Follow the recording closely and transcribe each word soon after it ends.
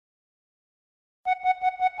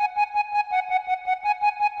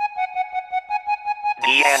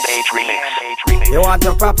D&H remix. You want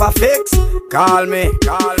a proper fix? Call me.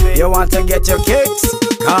 You want to get your kicks?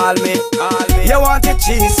 Call me. You want your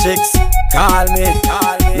cheese sticks? Call me.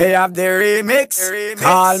 Me have the remix.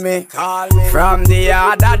 Call me. From the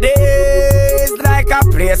other days, like I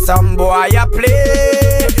play some boy I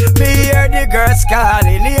play. Me hear the girls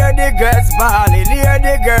calling, hear the girls bawling, hear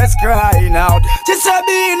the girls crying out. Just a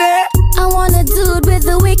Beenie. I want a dude with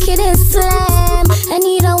the wickedest slam. I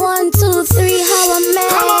need a 1, 2, 3, how a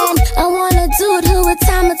man. I want a dude who would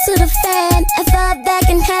time it to the fan. I thought that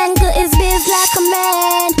can handle his biz like a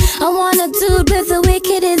man. I want a dude with the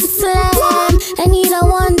wickedest slam. I need a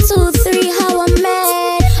 1, 2, 3, how a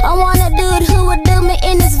man. I want a dude who would do me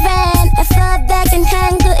in his van. I thought that can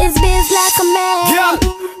handle his biz like a man. Yeah.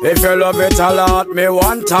 If you love it, allot me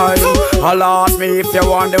one time. Allot me if you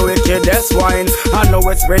want the wickedest wine. I know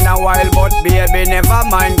it's been a while, but baby, never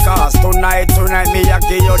mind. Cause tonight, me I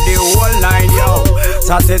give you the whole nine, yo.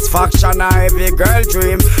 Satisfaction a every girl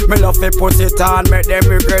dream. Me love to put it on, make them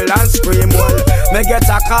wiggle and scream. Well, me get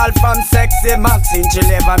a call from sexy Maxine. She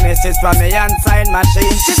leave a message from me and sign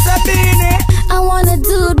machine. She said, Beenie, I want a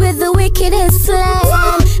dude with the wickedest slam.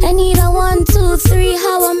 I need a 1, 2, 3,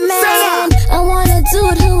 how a man. I want a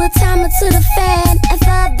dude who would time it to the fan. I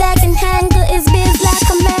thought that can handle his biz like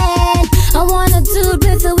a man. I want a dude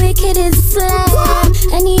with the wickedest slam.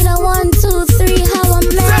 I need a 1, 2, 3, how a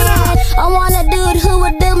man. I want a dude who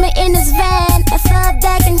would do me in his van. I thought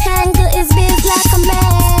that can handle his biz like a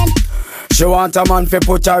man. she want a man fi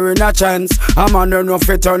put her in a chance. A man don't know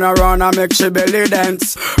fi turn around and make she belly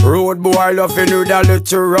dance. Road boy loving with a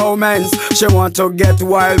little romance. She want to get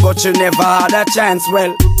wild but she never had a chance.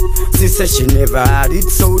 Well, she said she never had it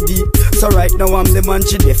so deep. So right now I'm the man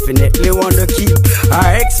she definitely wanna keep.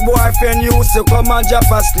 Her ex-boyfriend used to come and drop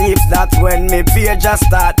asleep. That's when me page just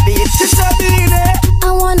start beat. She said, Beenie,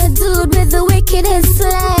 I want a dude with the wickedest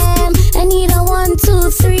slam. I need a 1, 2,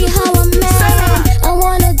 3, how a man. I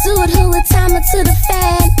want a dude who would time it to the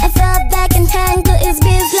fan. I thought that can handle his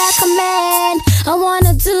biz like a man. I want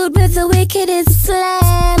a dude with the wickedest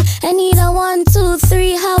slam. I need a 1, 2,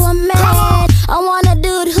 3, how a man. I want a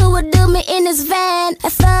dude who would do me in his van. I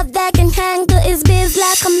thought that can handle his biz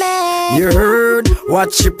like a man. you heard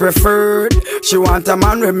what she preferred. She want a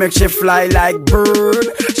man who make she fly like bird.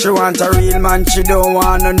 She want a real man, she don't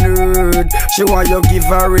want a nerd. She want you give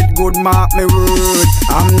her it good, mark me word.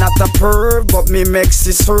 I'm not a perv, but me makes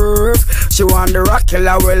she serve. She want the rock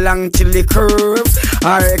killer well long till the curve.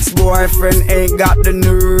 Her ex-boyfriend ain't got the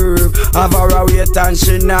nerve. Have her a wait and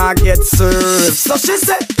she not get served. So she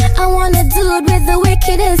said, I want a dude with the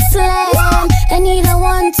wickedest slam. I need a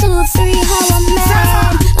 1, 2, 3, how a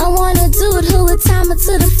man. I want a dude who would time it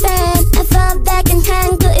to the fan. I thought that can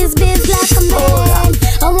handle his biz like a man.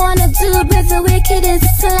 I want a dude with the wickedest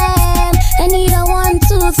slam. I need a 1,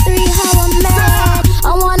 2, 3, how a man.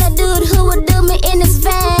 I want a dude who would do me in his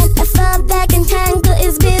van. I thought that can handle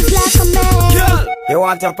his biz like a man. you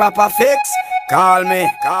want a proper fix? Call me.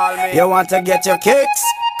 You want to get your kicks?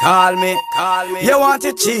 Call me. You want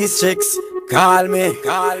your cheese sticks? Call me.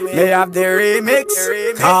 Me have the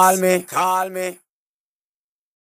remix. Call me.